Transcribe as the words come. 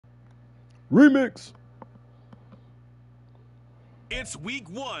Remix. It's week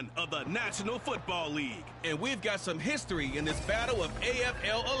 1 of the National Football League, and we've got some history in this battle of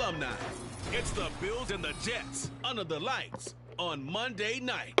AFL alumni. It's the Bills and the Jets under the lights on Monday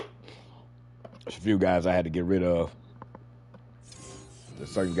night. There's a few guys I had to get rid of.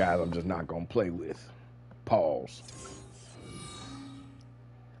 There's certain guys I'm just not going to play with. Pause.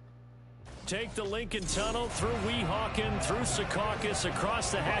 Take the Lincoln Tunnel through Weehawken, through Secaucus,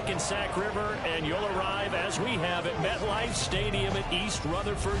 across the Hackensack River, and you'll arrive, as we have, at MetLife Stadium in East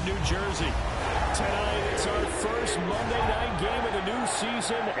Rutherford, New Jersey. Tonight, it's our first Monday night game of the new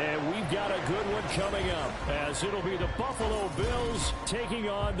season, and we've got a good one coming up, as it'll be the Buffalo Bills taking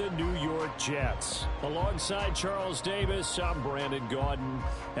on the New York Jets. Alongside Charles Davis, I'm Brandon Gaudin.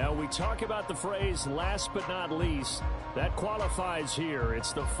 Now, we talk about the phrase last but not least. That qualifies here.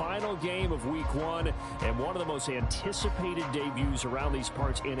 It's the final game of week 1 and one of the most anticipated debuts around these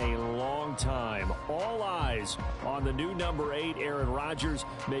parts in a long time. All eyes on the new number 8, Aaron Rodgers,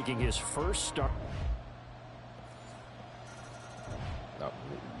 making his first start. Oh,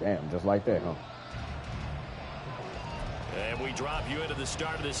 damn, just like that, huh? And we drop you into the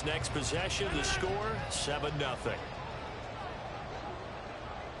start of this next possession. The score, 7-0.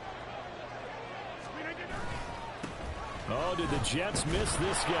 Oh, did the Jets miss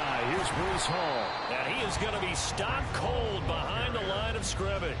this guy? Here's Breese Hall. And he is going to be stopped cold behind the line of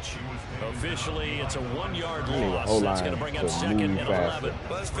scrimmage. Officially, it's a 1-yard loss. That's going to bring up second and 11.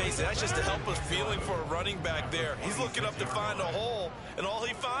 Let's face it, that's just a helpless feeling for a running back there. He's looking up to find a hole, and all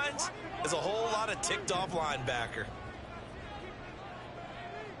he finds is a whole lot of ticked-off linebacker.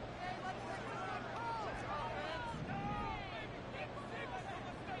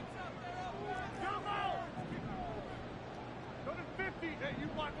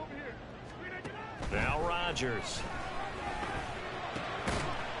 Now Rodgers.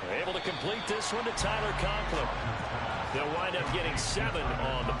 They're able to complete this one to Tyler Conklin. They'll wind up getting 7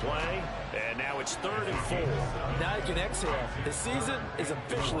 on the play. And now it's 3rd and 4. Now you can exhale. The season is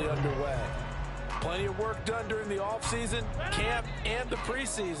officially underway. Plenty of work done during the offseason, camp, and the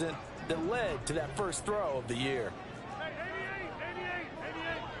preseason that led to that first throw of the year.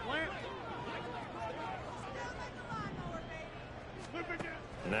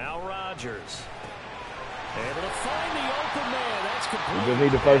 Now Rodgers. Able to find the open man. That's complete. You just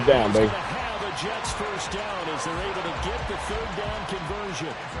need the first down, baby. Have a Jets first down as they're able to get the 3rd down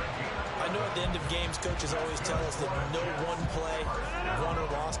conversion. I know at the end of games, coaches always tell us that no one play won or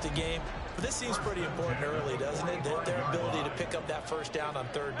lost a game. But this seems pretty important early, doesn't it? Their ability to pick up that first down on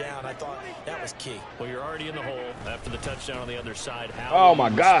 3rd down, I thought that was key. Well, you're already in the hole after the touchdown on the other side. Oh, my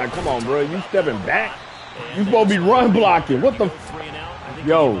God. Come on, bro. You stepping back? You supposed to be run blocking. What the?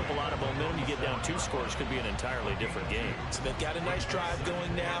 Yo. 2 scores could be an entirely different game. So they've got a nice drive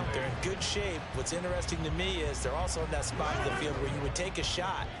going now. They're in good shape. What's interesting to me is they're also in that spot of the field where you would take a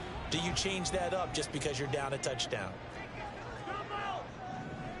shot. Do you change that up just because you're down a touchdown?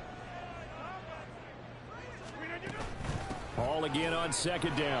 Ball again on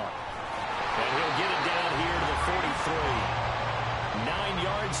 2nd down. And he'll get it down here to the 43. 9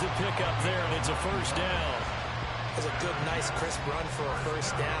 yards to pick up there, and it's a first down. That's a good, nice, crisp run for a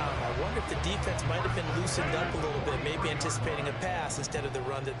first down. I wonder if the defense might have been loosened up a little bit, maybe anticipating a pass instead of the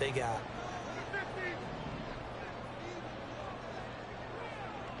run that they got.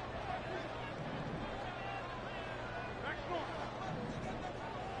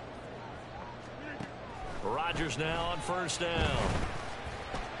 Rodgers now on first down.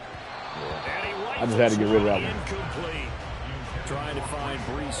 I just had to get rid of that one. Incomplete. Trying to find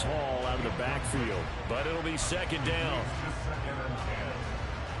Breece Hall out of the backfield, but it'll be 2nd down.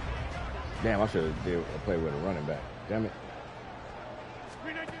 Damn, I should have played with a running back. Damn it.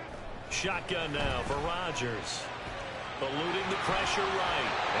 Shotgun now for Rodgers. Eluding the pressure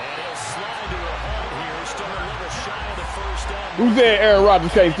right. And he'll slide to a halt here. Still a little shy of the first down. Who said Aaron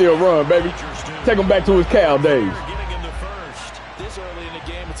Rodgers can't still run, baby? Take him back to his Cal days. Getting him to first. This early in the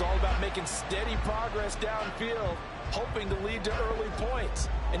game, it's all about making steady progress downfield, hoping to lead to early points.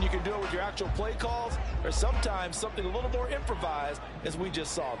 And you can do it with your actual play calls or sometimes something a little more improvised, as we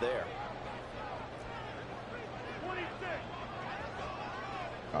just saw there.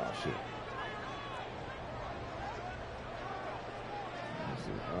 Oh, shit. Let's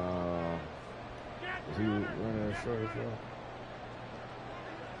see. Is he running a short as well?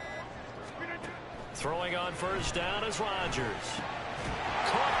 Throwing on first down is Rodgers.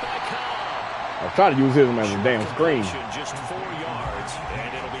 Caught by Cobb. I was trying to use him as a damn screen. Just 4 yards,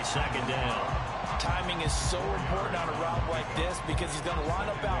 and it'll be 2nd down. Timing is so important on a route like this because he's going to line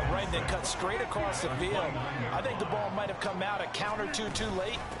up out right and then cut straight across the field. I think the ball might have come out a count or two too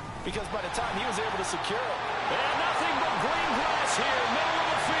late, because by the time he was able to secure it. And nothing but green grass here, middle of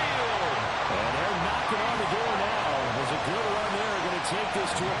the field. And they're knocking on the door now. There's a good run there. Going to take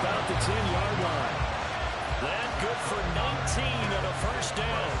this to about the 10-yard line. That good for 19 and a first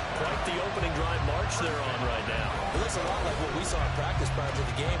down. Quite the opening drive march they're on right now. It looks a lot like what we saw in practice prior to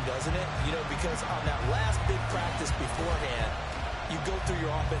the game, doesn't it? You know, because on that last big practice beforehand, you go through your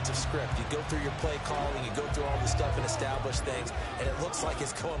offensive script, you go through your play calling, you go through all the stuff and establish things, and it looks like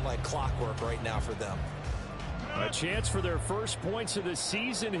it's going like clockwork right now for them. A chance for their first points of the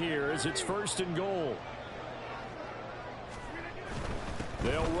season here as it's first and goal.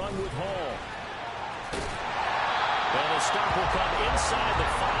 They'll run with Hall. And the stop will come inside the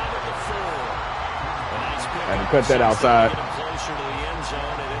 5 at the 4. A nice pick. Had to cut that outside. Get him closer to the end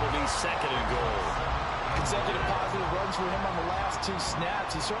zone, and it'll be second and goal. Consecutive positive runs for him on the last 2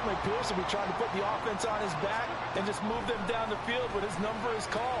 snaps. He certainly appears to be trying to put the offense on his back and just move them down the field when his number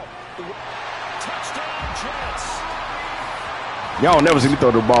is called. Touchdown, Jets. Y'all never see me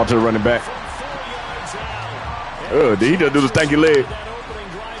throw the ball to the running back. From 4 yards out. Did he just do the stanky leg?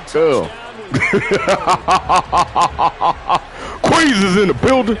 Queens is in the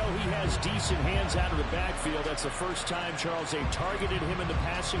building. He has decent hands out of the backfield. That's the first time, Charles, they've targeted him in the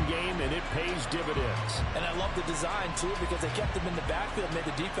passing game, and it pays dividends. And I love the design, too, because they kept him in the backfield, made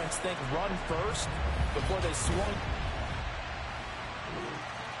the defense think run first before they swung.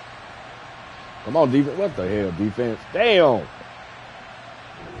 Come on, defense. What the hell, defense? Damn.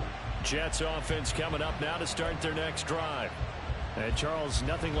 Jets offense coming up now to start their next drive. And Charles,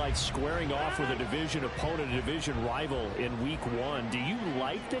 nothing like squaring off with a division opponent, a division rival in week 1. Do you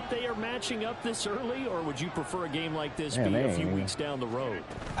like that they are matching up this early, or would you prefer a game like this be a few weeks down the road?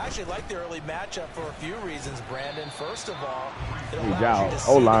 I actually like the early matchup for a few reasons, Brandon. First of all, it You allows you to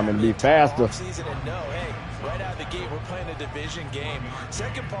O-lineman be faster. Season and know, hey, right out of the gate, we're playing a division game.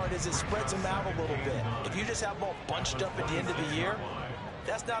 Second part is it spreads them out a little bit. If you just have them all bunched up at the end of the year,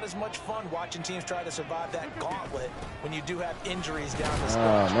 that's not as much fun watching teams try to survive that gauntlet when you do have injuries down the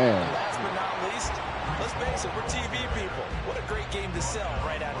stretch. Oh, man. And last but not least, let's face it, we're TV people. What a great game to sell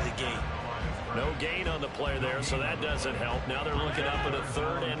right out of the gate. No gain on the play there, so that doesn't help. Now they're looking up at a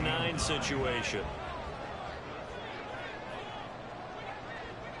 3rd and 9 situation.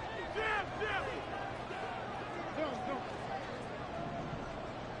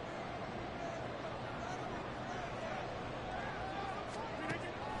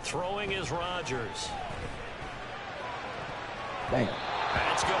 Throwing is Rodgers. Damn.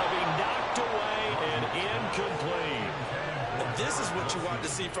 That's going to be knocked away and incomplete. And this is what you want to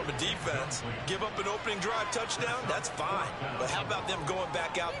see from a defense. Give up an opening drive touchdown, that's fine. But how about them going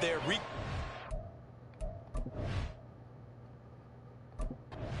back out there?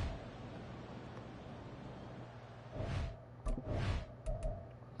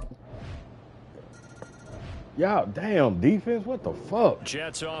 Y'all, damn, defense, what the fuck?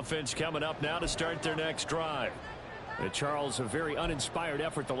 Jets offense coming up now to start their next drive. Charles, a very uninspired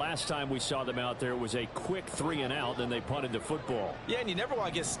effort. The last time we saw them out there was a quick 3 and out, then they punted the football. Yeah, and you never want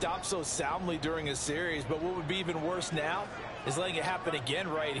to get stopped so soundly during a series, but what would be even worse now is letting it happen again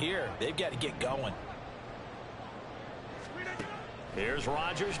right here. They've got to get going. Here's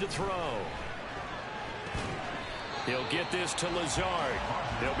Rodgers to throw. He'll get this to Lazard.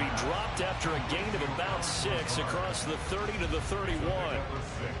 They'll be dropped after a gain of about 6 across the 30 to the 31.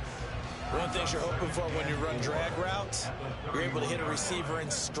 One of the things you're hoping for when you run drag routes, you're able to hit a receiver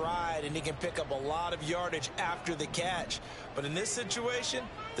in stride, and he can pick up a lot of yardage after the catch. But in this situation,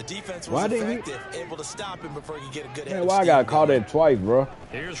 the defense was effective, able to stop him before he could get a good hit. Man, why I got caught that twice, bro?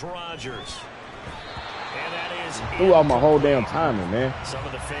 Here's Rodgers. And that is threw out my whole damn timing, man. Some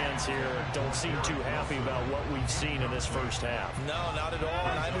of the fans here don't seem too happy about what we've seen in this first half. No, not at all,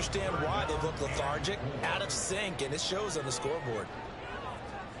 and I understand why. They look lethargic, out of sync, and it shows on the scoreboard.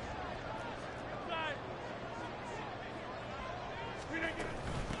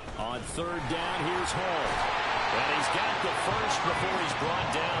 On 3rd down, here's Hall. And he's got the first before he's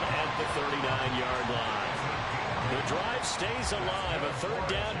brought down at the 39-yard line. The drive stays alive, a 3rd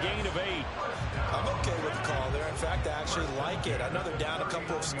down gain of 8. I'm okay with the call there. In fact, I actually like it. I know they're down a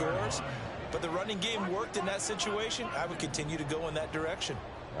couple of scores, but the running game worked in that situation. I would continue to go in that direction.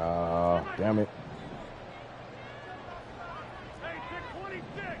 Damn it.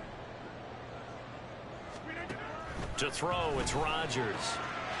 To throw, it's Rodgers.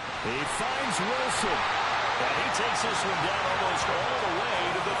 He finds Wilson. And he takes this one down almost all the way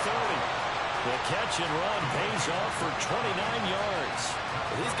to the 30. The catch and run pays off for 29 yards.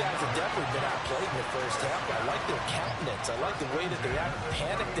 Well, these guys have definitely been outplayed in the first half. I like their countenance. I like the way that they haven't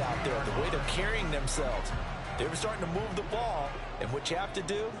panicked out there, the way they're carrying themselves. They were starting to move the ball, and what you have to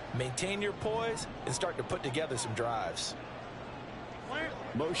do, maintain your poise and start to put together some drives.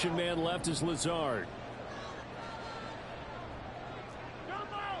 Motion man left is Lazard.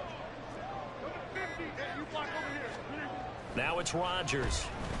 Now it's Rodgers.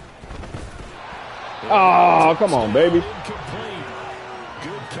 Oh, come on, baby. Incomplete.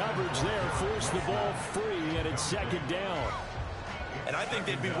 Good coverage there. Forced the ball free, and it's second down. And I think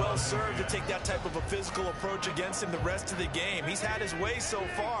they'd be well served to take that type of a physical approach against him the rest of the game. He's had his way so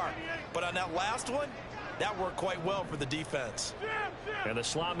far, but on that last one, that worked quite well for the defense. And the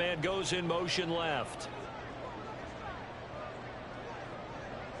slot man goes in motion left.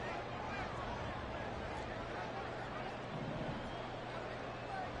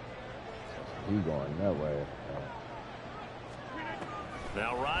 He's going that way.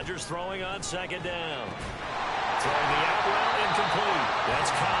 Now Rodgers throwing on second down. Throwing the out route incomplete. That's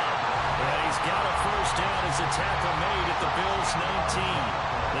Cobb. And he's got a first down as a tackle made at the Bills'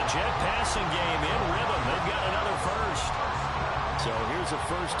 19. The Jet passing game in rhythm. They've got another first. So here's a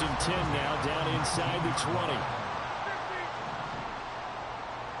 1st and 10 now down inside the 20.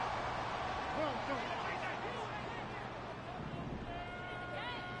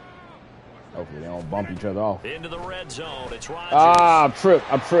 Hopefully they don't bump each other off. Into the red zone. It's Rodgers. Ah, I tripped.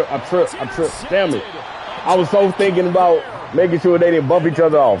 Damn it. I was so thinking about making sure they didn't bump each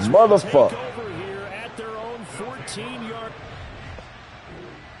other off. Motherfucker. Over here at their own 14-yard.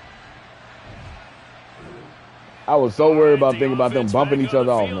 I was so worried about thinking about them bumping each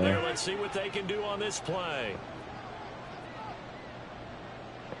other off, man. Let's see what they can do on this play.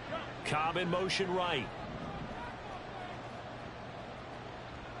 Cobb in motion right.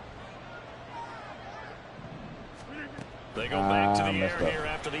 They go back to the air here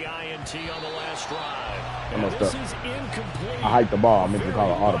after the INT on the last drive. I messed up. Is incomplete. I hiked the ball. I meant to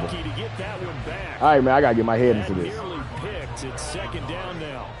call it audible. To get that one back. All right, man, I got to get my head into That this. nearly picked. It's second down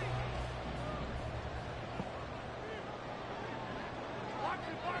now.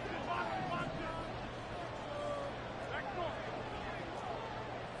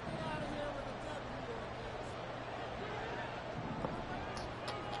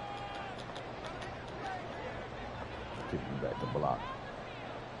 Back to block.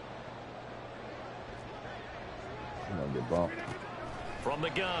 I'm gonna get bumped. From the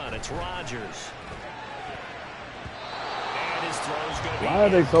gun, it's Rodgers. And his throw's going to be. Why are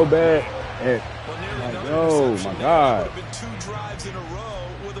they so bad? Oh my God! Would have been 2 drives in a row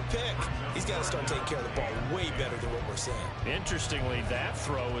with a pick. He's got to start taking care of the ball way better than what we're seeing. Interestingly, that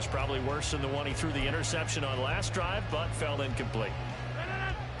throw was probably worse than the one he threw the interception on last drive, but fell incomplete.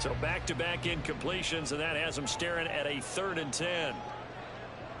 So back-to-back incompletions, and that has him staring at a 3rd and 10.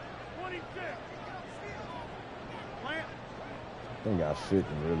 I think I shouldn't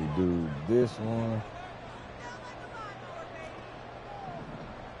really do this one.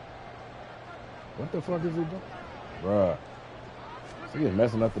 What the fuck is he doing? Bruh. He is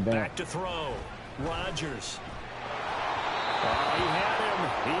messing up the damn. Back to throw. Rodgers. Oh, he had him.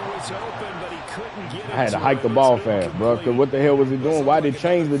 He was open, but he couldn't get it. I had to hike the ball fast, bro. Because what the hell was he doing? Why did he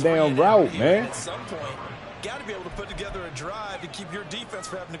change the damn route, man? At some point, got to be able to put together a drive to keep your defense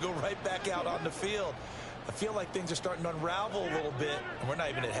from having to go right back out on the field. I feel like things are starting to unravel a little bit, and we're not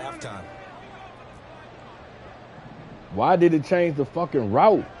even at halftime. Why did it change the fucking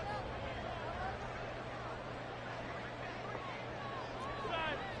route?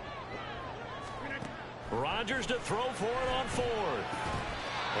 Rodgers to throw for it on 4th.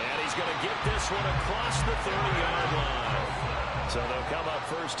 And he's going to get this one across the 30-yard line. So they'll come up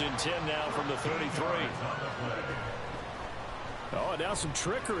 1st and 10 now from the 33. Oh, now some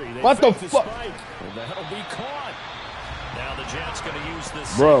trickery. They what the fuck? And that'll be caught. Now the Jets going to use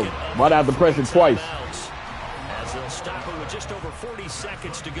this. Bro, why'd I have to press it twice? As they'll stop it with just over 40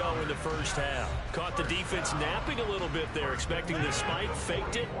 seconds to go in the first half. Caught the defense napping a little bit there, expecting the spike,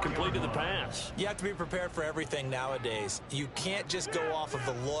 faked it, completed the pass. You have to be prepared for everything nowadays. You can't just go off of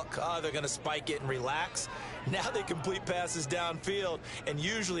the look, they're going to spike it and relax. Now they complete passes downfield, and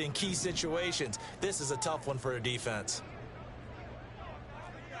usually in key situations. This is a tough one for a defense.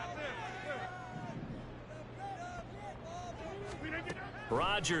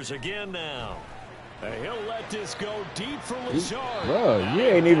 Rodgers again now. He'll let this go deep for Lazard. Bro, you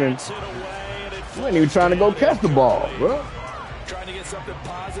ain't even trying to go catch the ball, bro. Trying to get something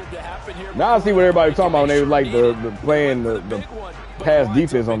positive to happen here. Now I see what everybody's talking about when they was like the playing the pass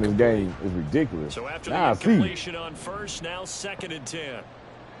defense on this game is ridiculous. So after now the incompletion on 1st, now 2nd and 10.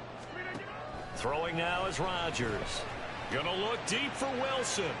 Throwing now is Rodgers. Gonna look deep for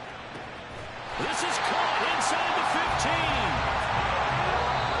Wilson. This is caught inside the 15.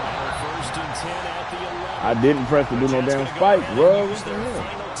 First and 10 at the 11. I didn't press to do no damn spike, bro. Use their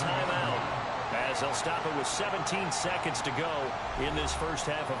final timeout, as they'll stop it with 17 seconds to go in this first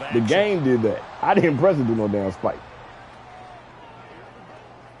half of action. The game did that. I didn't press to do no damn spike.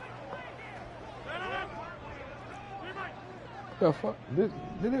 The fuck? Did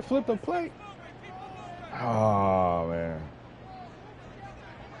it flip the plate? Oh, man.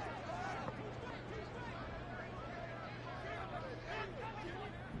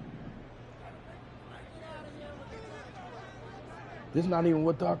 This not even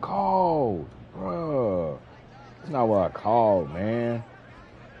what I called, bruh. It's not what I called, man.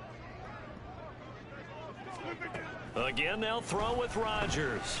 Again, they'll throw with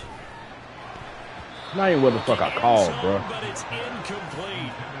Rodgers. It's not even what the fuck I called, bruh. But it's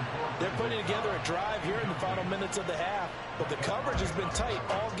incomplete. They're putting together a drive here in the final minutes of the half, but the coverage has been tight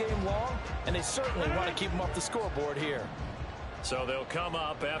all game long, and they certainly want to keep them off the scoreboard here. So they'll come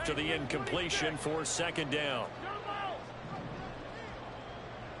up after the incompletion for second down.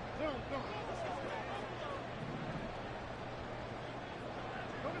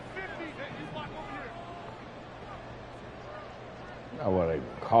 Not what I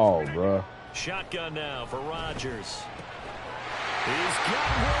called, bruh. Shotgun now for Rodgers. He's got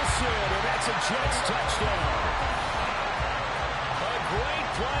Wilson, and that's a Jets touchdown. A great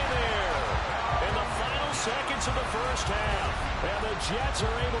play there in the final seconds of the first half. And the Jets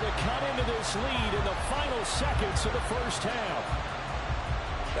are able to cut into this lead in the final seconds of the first half.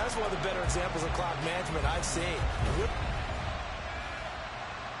 That's one of the better examples of clock management I've seen.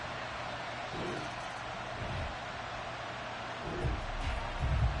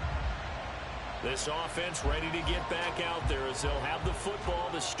 This offense ready to get back out there as they'll have the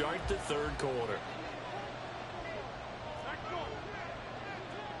football to start the third quarter.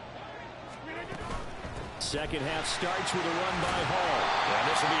 Second half starts with a run by Hall. And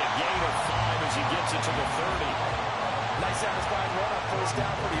this will be a gain of 5 as he gets it to the 30. Nice satisfying run on first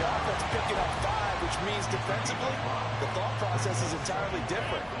down for the offense, picking up 5, which means defensively, the thought process is entirely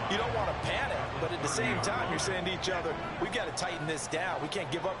different. You don't want to panic, but at the same time, you're saying to each other, we've got to tighten this down. We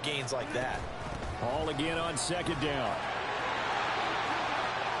can't give up gains like that. All again on second down.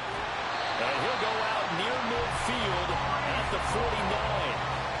 And he'll go out near midfield at the 49.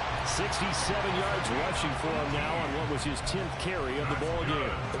 67 yards rushing for him now on what was his 10th carry of the ball game.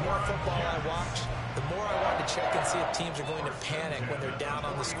 The more football I watch, the more I want to check and see if teams are going to panic when they're down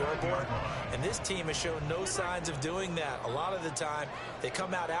on the scoreboard. And this team has shown no signs of doing that. A lot of the time, they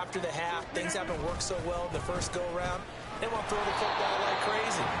come out after the half. Things haven't worked so well in the first go-around. They want to throw the football like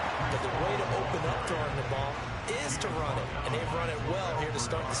crazy. But the way to open up throwing the ball is to run it. And they've run it well here to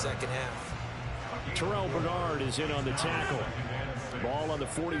start the second half. Terrell Bernard is in on the tackle. Ball on the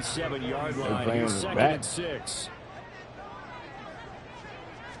 47-yard line. Here's second and 6.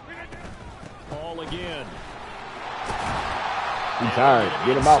 Ball again. He's tired.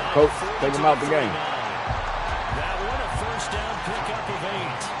 Get him out, coach. Take him out the game. That one a first down pickup of 8.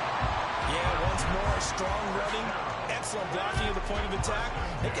 Yeah, once more, strong running. Excellent blocking at the point of attack.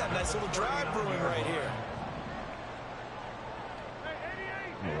 They got a nice little drive brewing right here.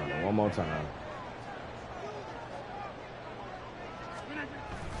 One more time.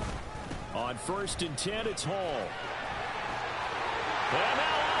 On first and 10, it's Hall. And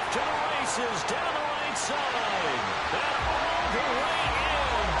now off to the races, down the right side. And all the way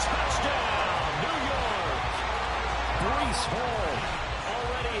in. Touchdown, New York. Breese Hall.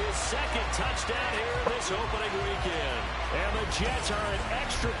 Already his second touchdown here this opening weekend. And the Jets are an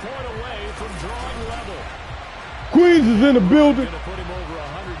extra point away from drawing level. Queens is in the building. Going to put him over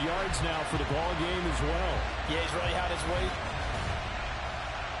 100 yards now for the ball game as well. Yeah, he's really had his way.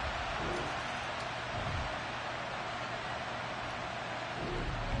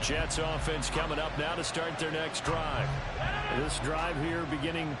 Jets offense coming up now to start their next drive. This drive here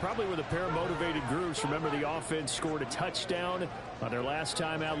beginning probably with a pair of motivated groups. Remember, the offense scored a touchdown on their last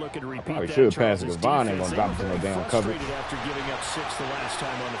time out, looking to repeat probably that. Should pass it because Vaughn ain't going to drop it to no damn cover. After giving up 6 the last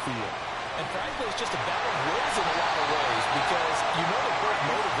time on the field. And frankly, it's just a battle of wills in a lot of ways because you know they're both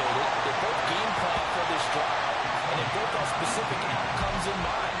motivated. They both game plan for this drive, and they both have specific outcomes in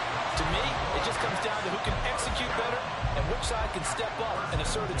mind. To me, it just comes down to who can execute better and which side can step up and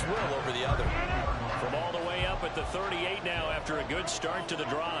assert its will over the other. From all the way up at the 38 now after a good start to the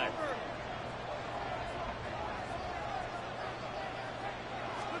drive.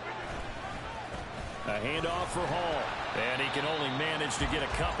 A handoff for Hall. And he can only manage to get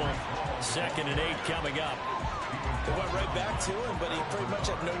a couple. 2nd and 8 coming up. They went right back to him, but he pretty much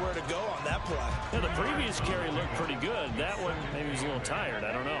had nowhere to go on that play. Yeah, the previous carry looked pretty good. That one, maybe he was a little tired.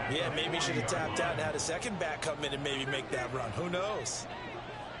 I don't know. Yeah, maybe he should have tapped out and had a second back come in and maybe make that run. Who knows?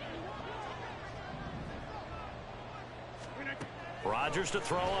 Rodgers to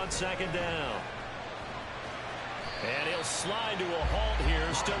throw on second down. And he'll slide to a halt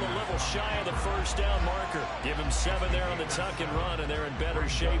here, still a little shy of the first down marker. Give him 7 there on the tuck and run, and they're in better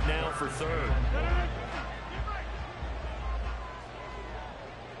shape now for third.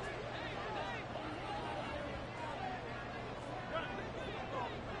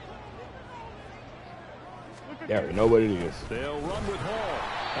 Yeah, we know what it is. They'll run with Hall.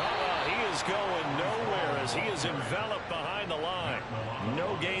 He is going nowhere as he is enveloped behind the line.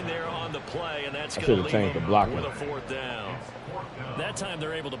 No gain there on the play, and that's going to leave him with a 4th down. That time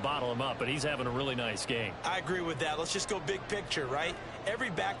they're able to bottle him up, but he's having a really nice game. I agree with that. Let's just go big picture, right? Every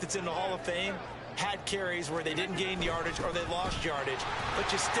back that's in the Hall of Fame had carries where they didn't gain yardage or they lost yardage, but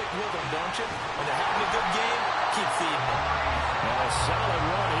you stick with them, don't you? When they're having a good game, keep feeding them. And a solid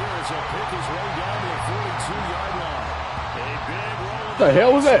run here as he'll pick his way down to the 42-yard line. A big roll. What the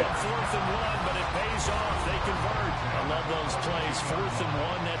hell was that? 4th and 1, but it pays off. They convert. I love those plays. 4th and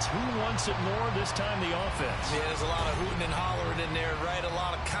 1. That's who wants it more this time, the offense. Yeah, there's a lot of hooting and hollering in there, right? A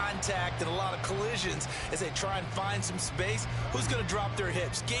lot of contact and a lot of collisions as they try and find some space. Who's going to drop their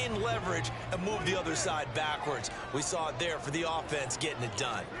hips, gain leverage, and move the other side backwards? We saw it there for the offense getting it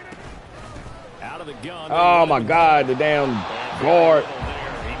done. Out of the gun. Oh, my God, the damn guard.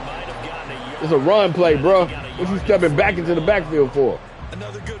 It's a run play, bro. What you stepping back into the backfield for?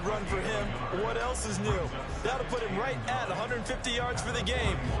 Another good run for him. What else is new? That'll put him right at 150 yards for the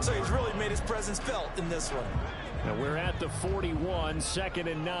game. So he's really made his presence felt in this one. And we're at the 41,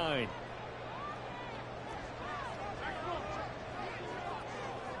 2nd and 9.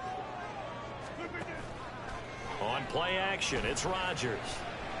 On play action, it's Rodgers.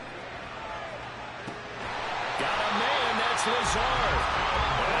 Got a man, that's Lazard.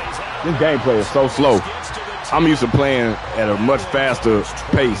 This gameplay is so slow. I'm used to playing at a much faster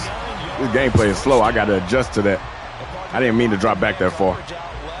pace. This gameplay is slow. I got to adjust to that. I didn't mean to drop back that far.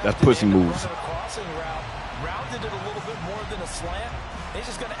 That's pussy moves. Rounded it a little bit more than a slant. He's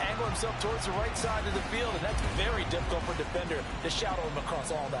just going to angle himself towards the right side of the field, and that's very difficult for a defender to shadow him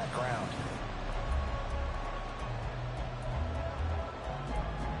across all that ground.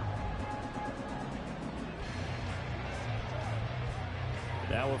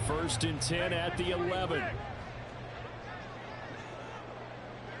 Now a 1st and 10 at the 11.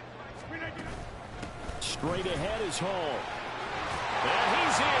 Straight ahead is Hall. And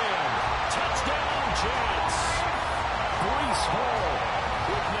he's in. Touchdown, Jets. Breese Hall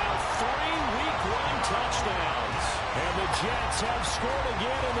with now 3 week-long touchdowns. And the Jets have scored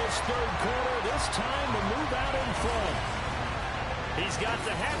again in this 3rd quarter, this time to move out in front. He's got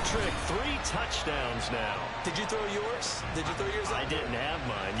the hat trick, 3 touchdowns now. Did you throw yours? Did you throw yours? I didn't have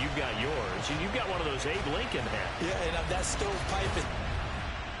mine. You've got yours. And you've got one of those Abe Lincoln hats. Yeah, and that's stovepipe.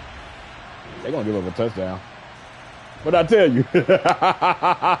 They're going to give up a touchdown. But I tell you,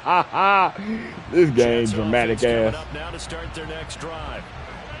 this game dramatic ass. Up now to start their next drive.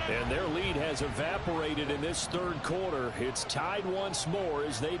 And their lead has evaporated in this 3rd quarter. It's tied once more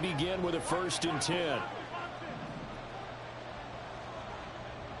as they begin with a 1st and 10.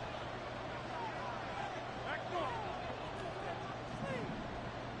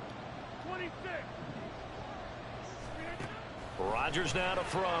 Rodgers now to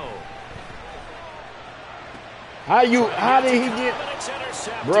throw. How did he get,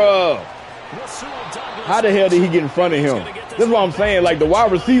 bro? How the hell did he get in front of him? This is what I'm saying. Like, the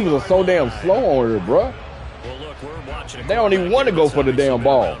wide receivers are so damn slow on here, bro. They don't even want to go for the damn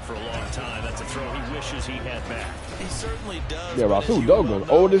ball. For a long time. That's a throw he wishes he had back. He certainly does. Yeah, Rasul Douglas,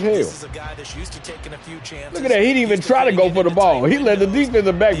 old as hell. This is a guy that's used to taking a few chances. Look at that. He didn't even try to go for the ball. He let the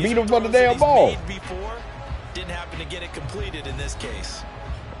defensive back beat him for the damn ball. Didn't happen to get it completed in this case.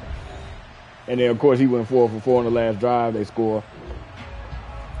 And then, of course, he went 4 for 4 on the last drive. They score.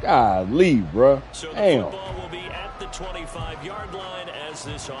 Golly, bro. So the damn. football will be at the 25-yard line as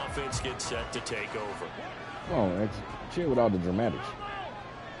this offense gets set to take over. Come on, man. Chill with all the dramatics.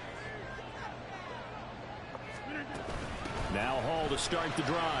 Now Hall to start the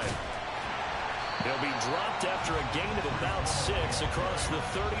drive. He'll be dropped after a gain of about 6 across the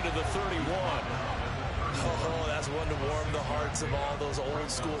 30 to the 31. Oh, that's one to warm the hearts of all those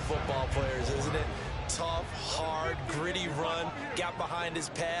old-school football players, isn't it? Tough, hard, gritty run, got behind his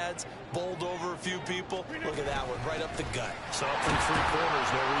pads, bowled over a few people. Look at that one, right up the gut. So up from 3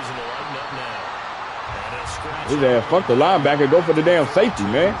 quarters, no reason to lighten up now. And he'll scratch. His ass, fuck the linebacker, go for the damn safety,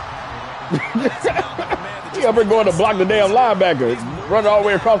 man. He up here going to block the damn linebacker, run all the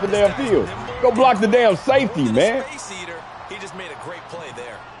way across the damn field. Go block the damn safety, man. He just made a great play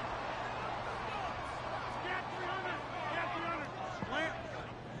there.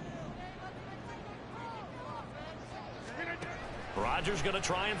 Rodgers going to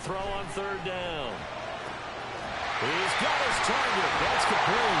try and throw on third down. He's got his target. That's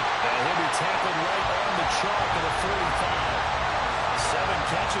complete. And he'll be tackled right on the chalk of the 45. 7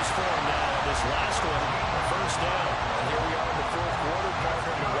 catches for him now. This last one, a first down. And here we are in the fourth quarter,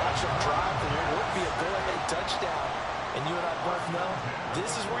 partner, and watch him drive, and it would be a go-ahead touchdown. And you and I both know this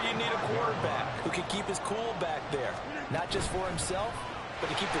is where you need a quarterback who can keep his cool back there. Not just for himself, but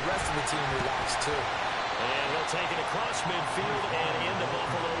to keep the rest of the team relaxed, too. And he'll take it across midfield and into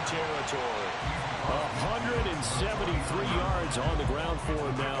Buffalo territory. 173 yards on the ground for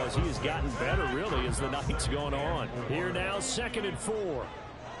him now as he has gotten better, really, as the night's gone on. Here now, 2nd and 4.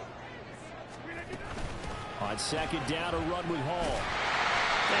 On 2nd down, a run with Hall.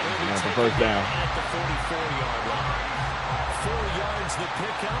 And he'll be taken first down at the 44-yard line. 4 yards the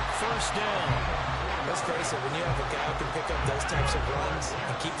pickup, first down. Let's face it, when you have a guy who can pick up those types of runs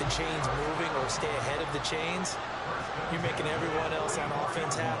and keep the chains moving or stay ahead of the chains, you're making everyone else on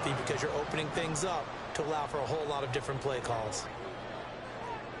offense happy because you're opening things up to allow for a whole lot of different play calls.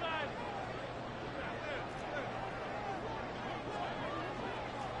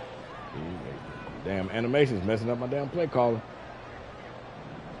 Damn animation's messing up my damn play caller.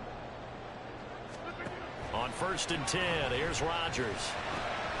 On 1st and 10, here's Rodgers.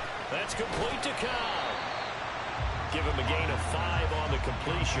 That's complete to Cobb. Give him a gain of 5 on the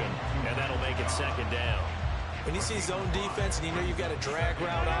completion, and that'll make it 2nd down. When you see zone defense and you know you've got a drag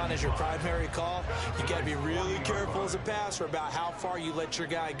route on as your primary call, you got to be really careful as a passer about how far you let your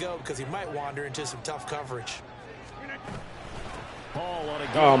guy go because he might wander into some tough coverage. Hall on a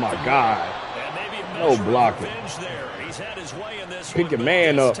Oh my God! No blocking. There. He's had his way in this Pick one, your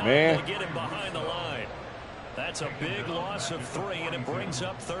man this up, time man. they get him behind the line. That's a big loss of 3, and it brings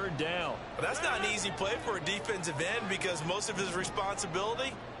up 3rd down. Well, that's not an easy play for a defensive end because most of his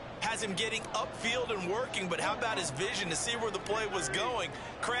responsibility has him getting upfield and working, but how about his vision to see where the play was going,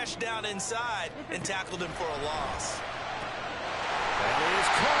 crashed down inside, and tackled him for a loss. That is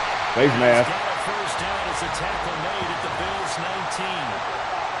caught. Face mask. He's got a first down as a tackle made at the Bills' 19.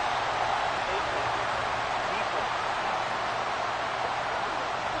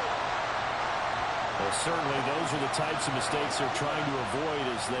 Well, certainly those are the types of mistakes they're trying to avoid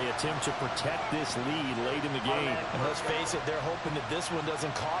as they attempt to protect this lead late in the game. And let's face it, they're hoping that this one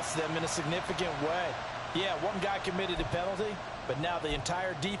doesn't cost them in a significant way. Yeah, one guy committed a penalty, but now the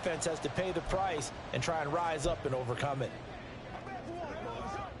entire defense has to pay the price and try and rise up and overcome it.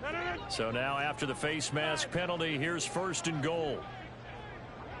 So now after the face mask penalty, here's 1st and goal.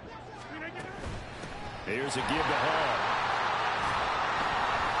 Here's a give to Hall.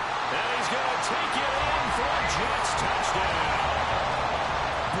 And he's going to take it in for a Jets touchdown.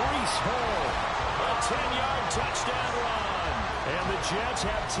 Breese Hall, a 10-yard touchdown run. And the Jets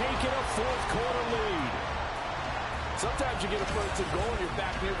have taken a 4th quarter lead. Sometimes you get a 1st and goal and you're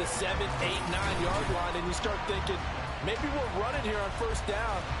back near the 7, 8, 9-yard line and you start thinking, maybe we're running here on 1st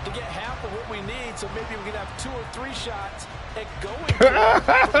down to get half of what we need, so maybe we can have 2 or 3 shots at going.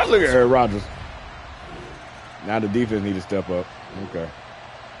 Look at Aaron Rodgers. Now the defense need to step up. Okay.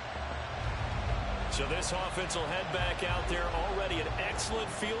 So this offense will head back out there already in excellent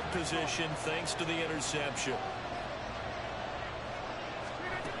field position thanks to the interception.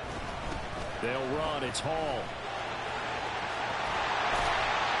 They'll run. It's Hall.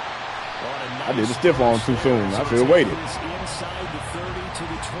 I did the stiff arm too soon. I should have waited.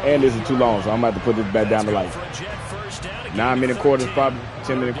 And this is too long, so I'm going to have to put this back down to like 9-minute quarters, probably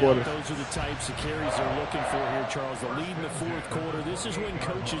 10-minute quarters. Those are the types of carries they're looking for here, Charles. The lead in the 4th quarter. This is when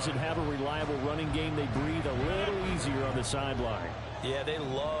coaches that have a reliable running game, they breathe a little easier on the sideline. Yeah, they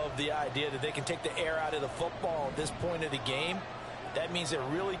love the idea that they can take the air out of the football at this point of the game. That means they're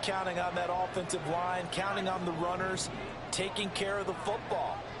really counting on that offensive line, counting on the runners, taking care of the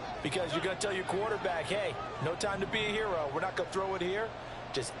football. Because you're going to tell your quarterback, hey, no time to be a hero. We're not going to throw it here.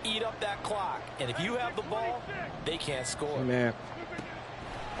 Just eat up that clock. And if you have the ball, they can't score. Man.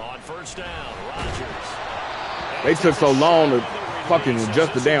 On 1st down, Rodgers. They took so long to fucking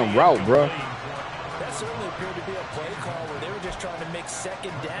adjust the damn route, bro. That certainly appeared to be a play call where they were just trying to make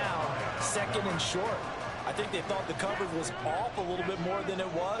 2nd down, 2nd and short. I think they thought the coverage was off a little bit more than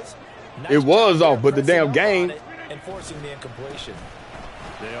it was. It was off, but the damn game. And forcing the incompletion.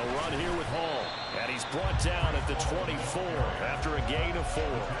 They'll run here with Hall. And he's brought down at the 24 after a gain of 4.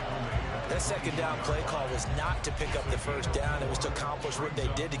 That 2nd down play call was not to pick up the 1st down. It was to accomplish what they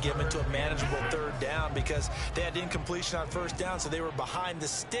did to get them into a manageable 3rd down because they had incompletion on 1st down, so they were behind the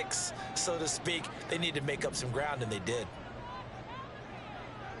sticks, so to speak. They needed to make up some ground, and they did.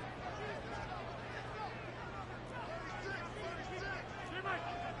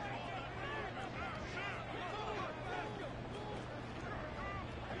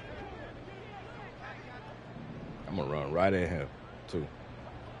 I'm going to run right at him, too.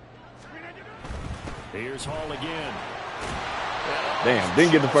 Here's Hall again. Damn,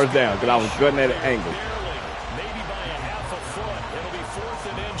 didn't get the first down because I was cutting at an angle. Maybe by a half a foot. It'll be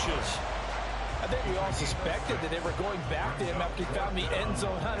 4th and inches. I think we all suspected that they were going back to him after he found the end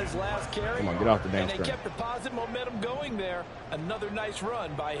zone on his last carry. Come on, get off the damn screen. And they screen. kept the positive momentum going there. Another nice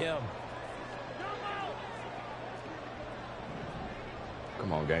run by him.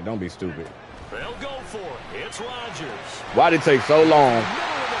 Come on, gang. Don't be stupid. They'll go for it. It's Rodgers. Why did it take so long?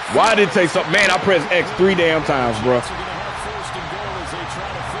 Why did it take so... Man, I pressed X 3 damn times, bro. They're going to have 1st and goal as they try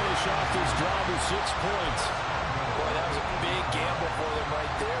to finish off this drive with 6 points. Boy, that was a big gamble for them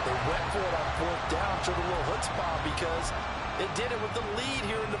right there. They went for it on 4th down, showed a little chutzpah because they did it with the lead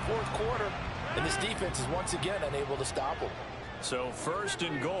here in the 4th quarter. And this defense is once again unable to stop them. So 1st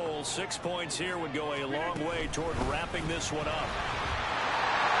and goal, 6 points here would go a long way toward wrapping this one up.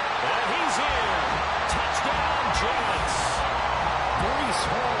 And he's in. Touchdown, Jets. Breese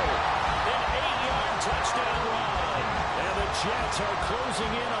Hall, an 8-yard touchdown run. And the Jets are closing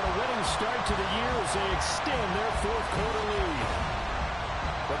in on a winning start to the year as they extend their 4th quarter lead.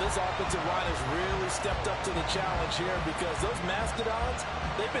 Well, this offensive line has really stepped up to the challenge here because those Mastodons,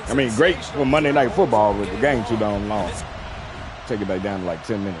 they've been... I mean, great for Monday Night Football, but the game too damn long. Take it back down to like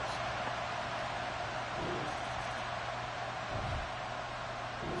 10 minutes.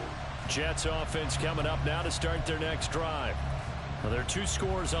 Jets offense coming up now to start their next drive. Well, there are 2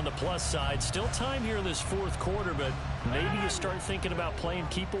 scores on the plus side. Still time here in this 4th quarter, but maybe you start thinking about playing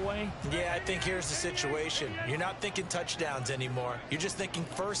keep away? Yeah, I think here's the situation. You're not thinking touchdowns anymore. You're just thinking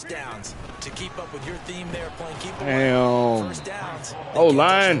 1st downs to keep up with your theme there, playing keep away. Damn. 1st downs. Oh,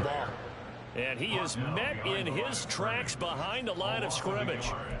 line. And he is met in his tracks behind the line of scrimmage.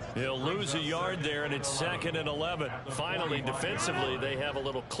 He'll lose a yard there, and it's 2nd and 11. Finally, defensively, they have a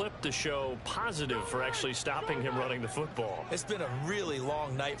little clip to show positive for actually stopping him running the football. It's been a really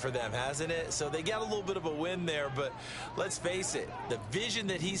long night for them, hasn't it? So they got a little bit of a win there, but let's face it, the vision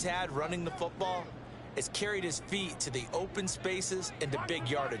that he's had running the football has carried his feet to the open spaces and to big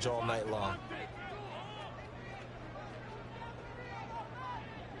yardage all night long.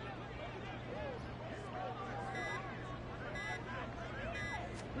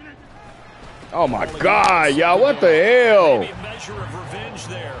 Oh, my God, y'all. What the hell? Maybe a measure of revenge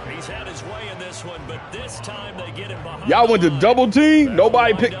there. He's had his way in this one, but this time they get him behind. Y'all went to double team?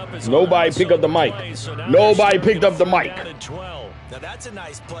 Nobody picked up the mic. Nobody picked up the mic. Now, that's a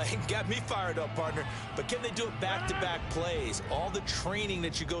nice play. Got me fired up, partner. But can they do it back-to-back plays? All the training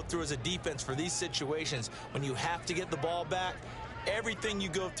that you go through as a defense for these situations, when you have to get the ball back, everything you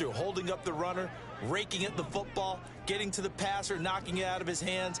go through, holding up the runner, raking at the football, getting to the passer, knocking it out of his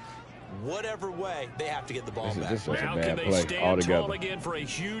hands, whatever way, they have to get the ball back. This is such a Now bad can they play stand altogether. tall again for a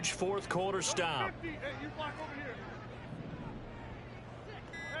huge 4th quarter stop?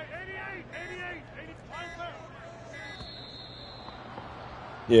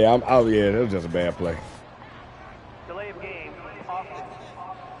 Yeah, yeah, that was just a bad play. Delay of game. Austin.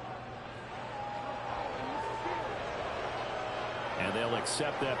 And they'll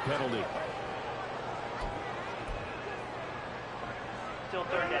accept that penalty. Still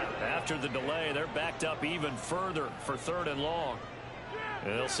 3rd down. After the delay, they're backed up even further for 3rd and long.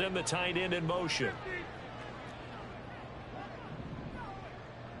 And they'll send the tight end in motion.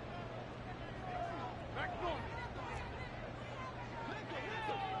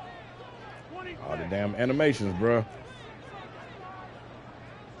 All the damn animations, bro.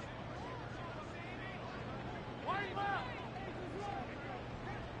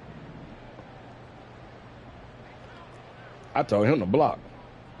 I told him to block.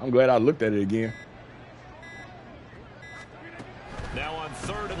 I'm glad I looked at it again. Now on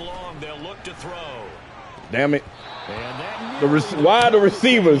 3rd and long, they'll look to throw. Damn it. And why are the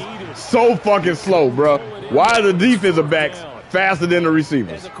receivers so fucking slow, bro? Why are the defensive backs faster than the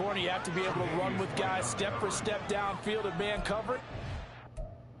receivers? As a corner, you have to be able to run with guys step for step downfield and man cover.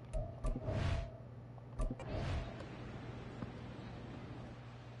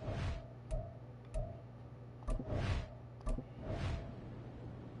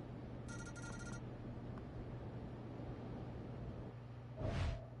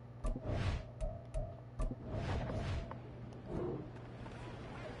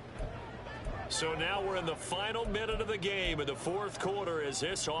 So now we're in the final minute of the game in the 4th quarter as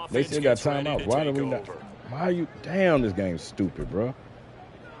this offense They still got gets ready timeout. to Why do take we not? over. Why are you? Damn, this game's stupid, bro.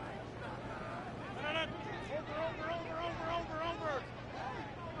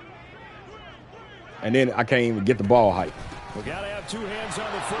 And then I can't even get the ball height. We gotta have 2 hands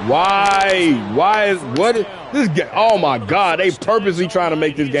on the football. Why? Why is what? This game? Oh my God! They purposely trying to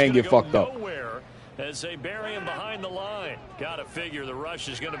make this game get fucked up. as they bury him behind the line. Got to figure the rush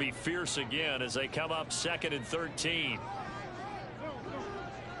is going to be fierce again as they come up 2nd and 13.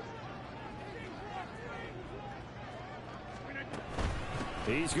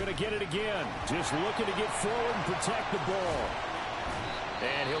 He's going to get it again. Just looking to get forward and protect the ball.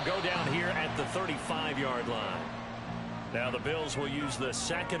 And he'll go down here at the 35-yard line. Now the Bills will use the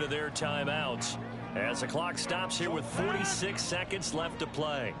second of their timeouts as the clock stops here with 46 seconds left to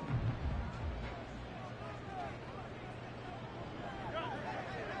play.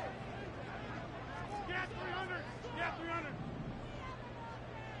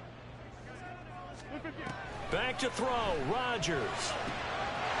 Back to throw, Rodgers.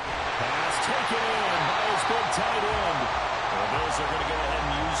 Pass taken in by his big tight end. The Bills are going to go ahead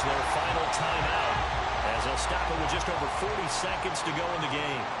and use their final timeout as they'll stop it with just over 40 seconds to go in the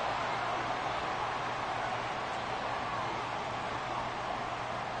game.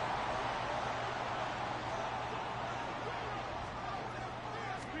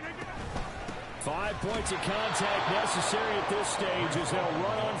 Five points of contact necessary at this stage as they'll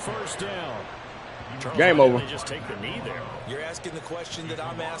run on first down. Charles, game over. They just take the knee there. You're asking the question that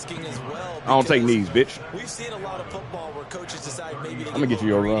I'm asking as well. I don't take knees, bitch. We've seen a lot of football where coaches decide maybe to I'm gonna get you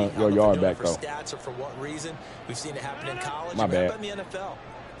your yard back, for though. stats or for what reason. We've seen it happen in college. My bad. In the NFL.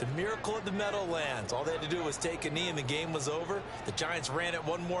 The miracle of the Meadowlands. All they had to do was take a knee and the game was over. The Giants ran it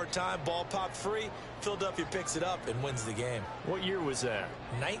one more time. Ball popped free. Philadelphia picks it up and wins the game. What year was that?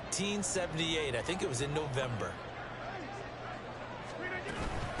 1978. I think it was in November.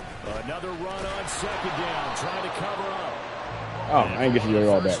 Another run on second down, trying to cover up. Oh, I ain't getting your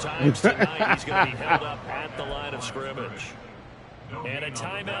yard back. Tonight, he's going to be held up at the line of scrimmage. And a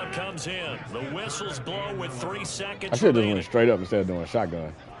timeout comes in. The whistles blow with 3 seconds I should have just remaining. went straight up instead of doing a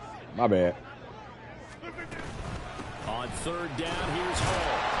shotgun. My bad. On third down, here's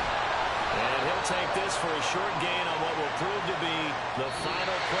Hall. And he'll take this for a short gain on what will prove to be the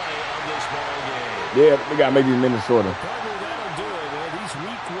final play of this ball game. Yeah, we got to make these minutes shorter. Partner, that'll do it, man. These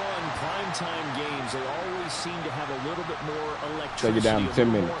week one primetime games, they always seem to have a little bit more electricity, Take it down to 10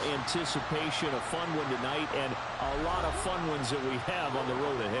 minutes. more anticipation, a fun one tonight, and a lot of fun ones that we have on the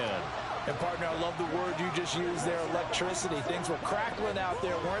road ahead. And, partner, I love the word you just used there, electricity. Things were crackling out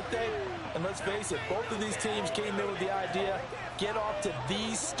there, weren't they? And let's face it, both of these teams came in with the idea, get off to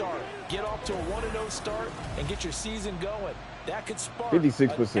the start. Get off to a 1-0 start and get your season going. That could spark 56%,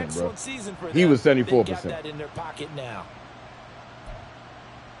 an excellent bro. season for them. He was 74%. They got that in their pocket now.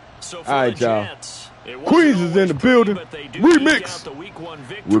 So for All right, the y'all. Jets, it wasn't Queens is in always the pretty, building. but they do Remix. eke out the week one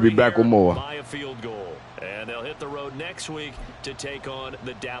victory We'll be back here with more. by a field goal. And they'll hit the road next week to take on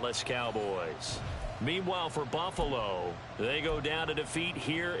the Dallas Cowboys. Meanwhile, for Buffalo, they go down to defeat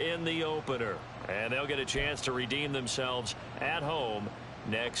here in the opener. And they'll get a chance to redeem themselves at home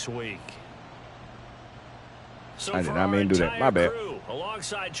next week. So I did for not our mean to do that. My entire bad. crew,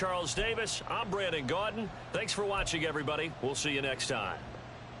 alongside Charles Davis, I'm Brandon Gaudin. Thanks for watching, everybody. We'll see you next time.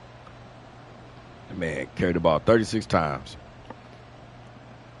 Man, carried the ball 36 times.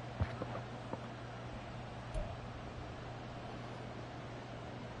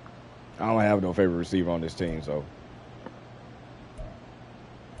 I don't have no favorite receiver on this team, so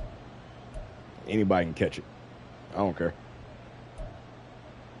anybody can catch it. I don't care.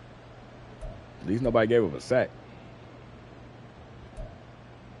 At least nobody gave up a sack.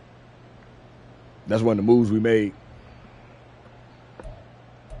 That's one of the moves we made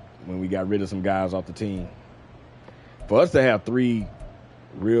when we got rid of some guys off the team. For us to have 3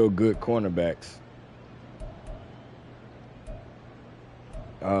 real good cornerbacks,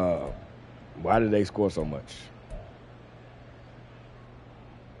 why did they score so much?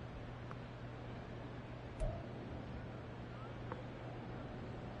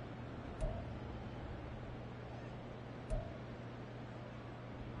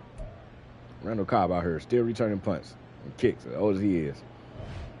 Randall Cobb out here still returning punts and kicks, as old as he is.